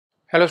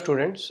Hello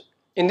students,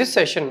 in this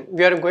session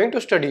we are going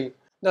to study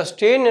the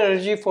strain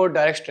energy for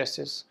direct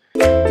stresses.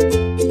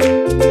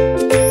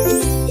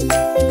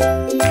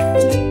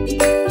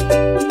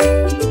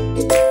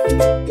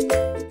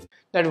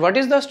 That what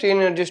is the strain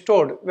energy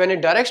stored when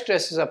a direct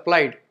stress is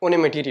applied on a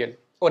material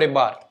or a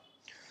bar.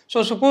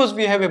 So suppose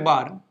we have a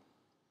bar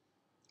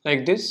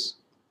like this,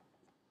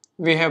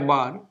 we have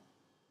bar,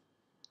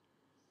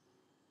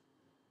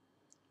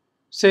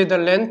 say the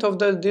length of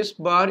this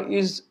bar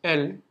is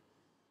L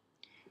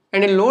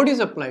and a load is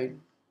applied,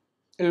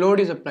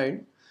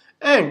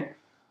 and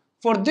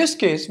for this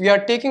case we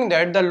are taking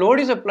that the load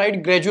is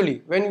applied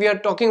gradually. When we are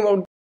talking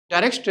about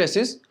direct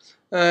stresses,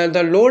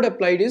 the load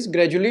applied is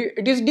gradually,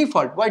 it is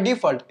default. By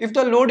default, if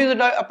the load is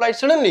applied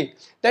suddenly,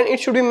 then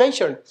it should be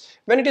mentioned.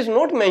 When it is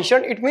not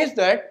mentioned, it means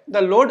that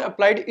the load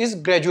applied is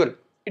gradual,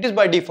 it is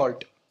by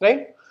default,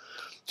 right?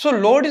 So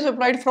load is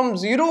applied from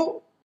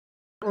 0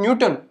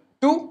 Newton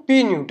to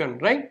P Newton,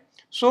 right?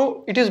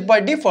 So it is by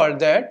default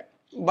that,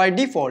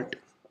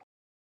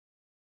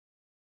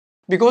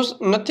 because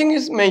nothing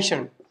is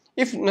mentioned.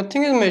 If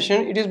nothing is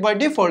mentioned, it is by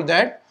default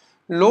that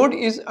load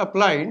is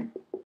applied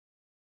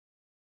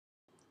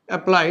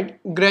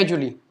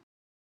gradually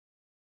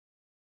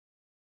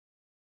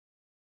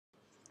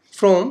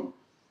from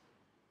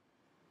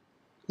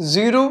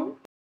 0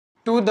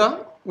 to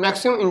the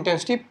maximum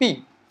intensity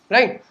P,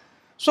 right?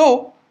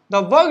 So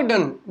the work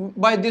done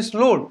by this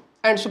load,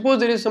 and suppose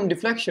there is some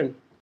deflection,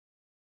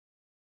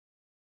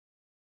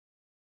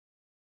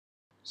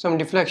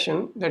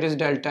 that is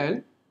delta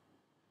L.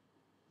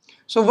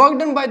 So work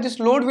done by this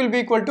load will be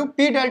equal to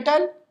P delta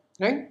L,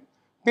 right?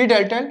 P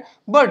delta L,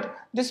 but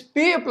this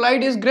P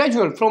applied is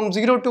gradual from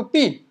 0 to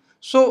P.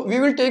 So we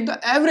will take the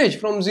average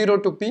from 0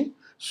 to P.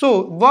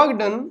 So work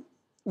done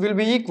will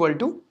be equal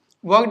to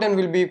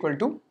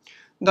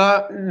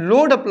the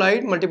load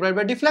applied multiplied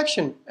by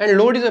deflection, and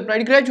load is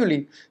applied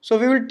gradually. So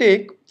we will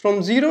take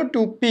from 0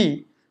 to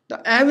P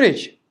the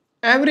average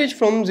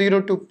from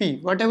 0 to P,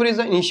 whatever is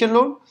the initial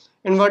load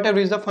and whatever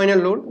is the final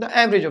load, the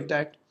average of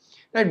that,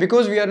 right?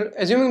 Because we are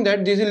assuming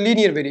that this is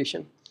linear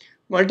variation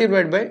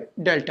multiplied by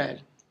delta L,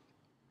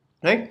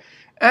 right?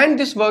 And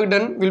this work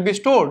done will be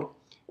stored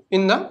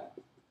in the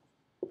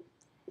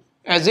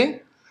as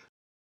a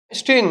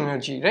strain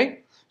energy,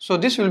 right? So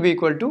this will be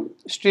equal to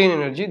strain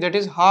energy, that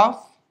is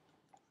half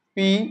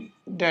P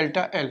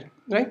delta L,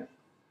 right?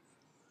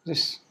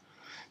 This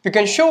we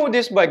can show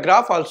this by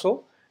graph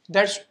also,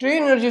 that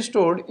strain energy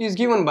stored is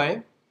given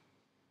by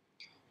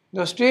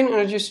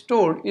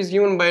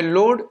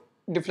load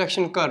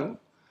deflection curve,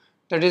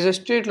 that is a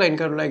straight line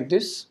curve like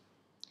this,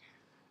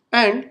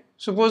 and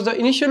suppose the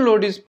initial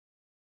load is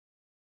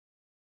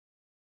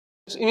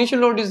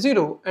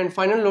 0 and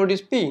final load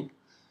is P.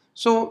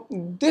 So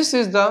this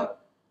is the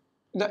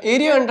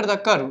area under the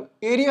curve.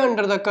 Area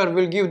under the curve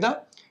will give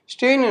the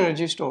strain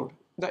energy stored.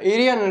 The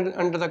area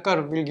under the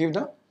curve will give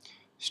the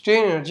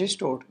strain energy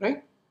stored,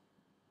 right?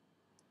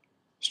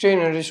 Strain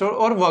energy stored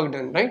or work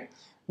done, right?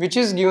 Which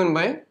is given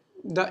by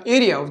the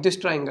area of this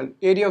triangle.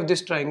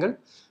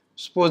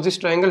 Suppose this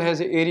triangle has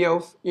an area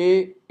of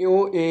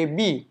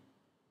OAB.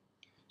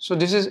 So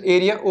this is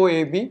area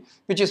OAB,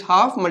 which is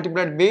half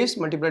multiplied base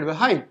multiplied by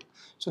height.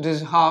 So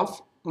this is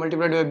half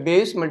multiplied by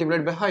base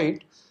multiplied by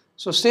height.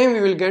 So same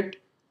we will get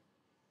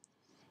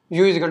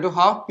U is equal to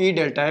half P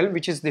delta L,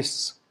 which is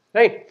this,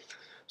 right?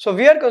 So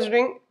we are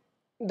considering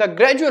the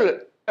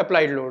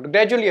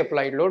gradually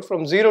applied load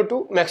from 0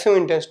 to maximum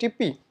intensity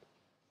P,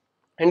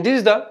 and this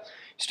is the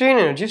strain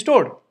energy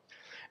stored.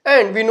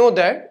 And we know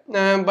that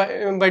by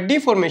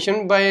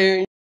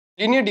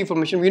linear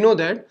deformation, we know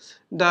that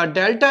the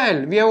delta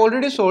L, we have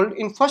already solved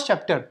in first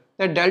chapter,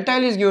 that delta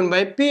L is given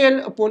by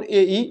PL upon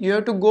AE. You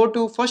have to go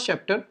to first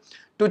chapter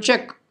to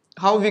check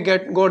how we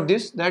got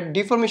this, that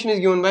deformation is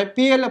given by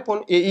PL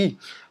upon AE.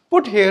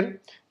 Put here,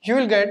 you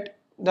will get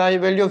the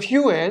value of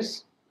U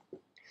as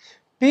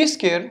P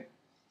square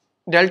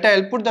delta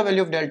L. Put the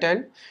value of delta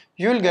L,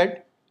 you will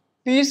get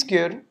P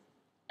square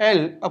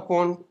L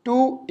upon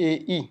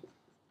 2AE.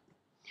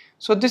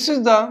 So this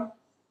is the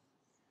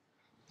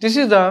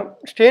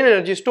strain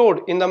energy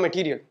stored in the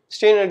material.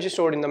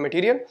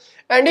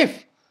 And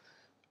if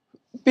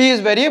P is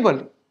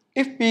variable,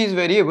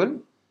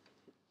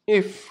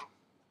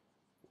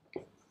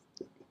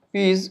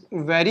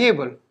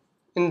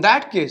 in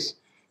that case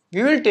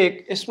we will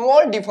take a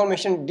small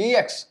deformation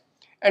dx,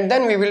 and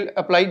then we will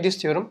apply this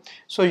theorem.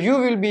 So U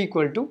will be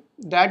equal to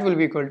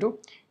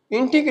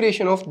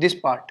integration of this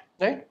part,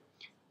 right?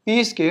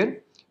 P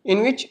square,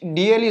 in which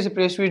dl is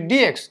replaced with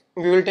dx.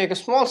 We will take a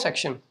small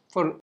section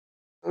for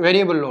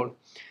variable load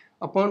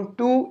upon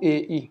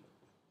 2AE.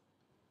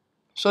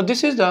 So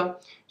this is the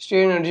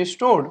strain energy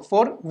stored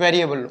for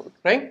variable load,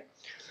 right?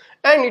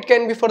 And it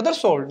can be further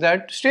solved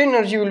that strain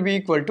energy will be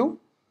equal to,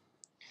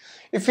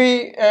 if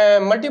we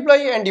multiply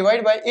and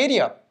divide by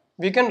area,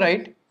 we can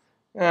write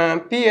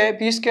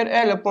P square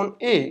L upon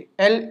A,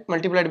 L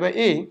multiplied by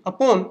A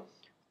upon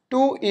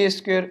 2A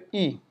square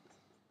E.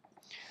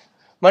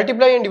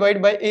 Multiply and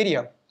divide by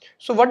area.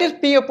 So what is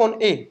P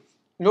upon A?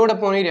 Load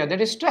upon area,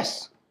 that is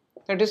stress.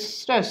 that is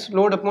stress,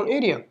 load upon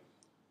area.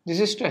 This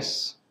is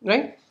stress,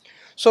 right?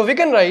 So we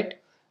can write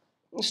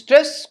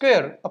stress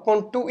square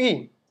upon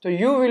 2E. So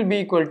U will be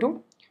equal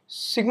to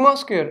sigma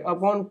square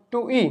upon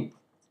 2E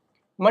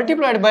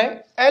multiplied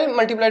by L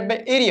multiplied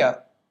by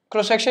area.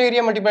 Cross section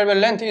area multiplied by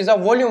length is the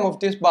volume of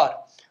this bar.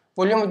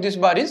 Volume of this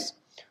bar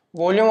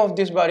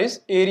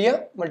is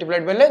area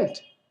multiplied by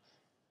length.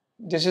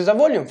 This is the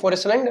volume for a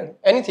cylinder,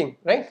 anything,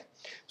 right?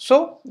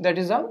 So that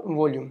is the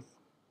volume.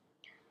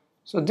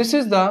 So this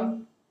is the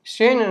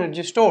strain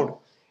energy stored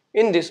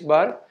in this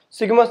bar,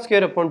 sigma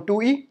square upon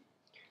 2E,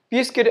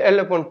 P square L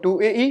upon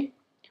 2AE,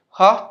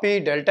 half P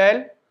delta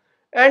L,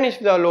 and if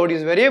the load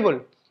is variable,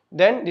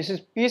 then this is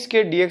P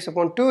square dx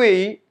upon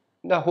 2AE,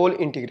 the whole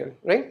integral,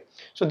 right?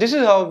 So this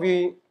is how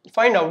we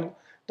find out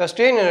the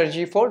strain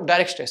energy for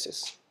direct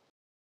stresses.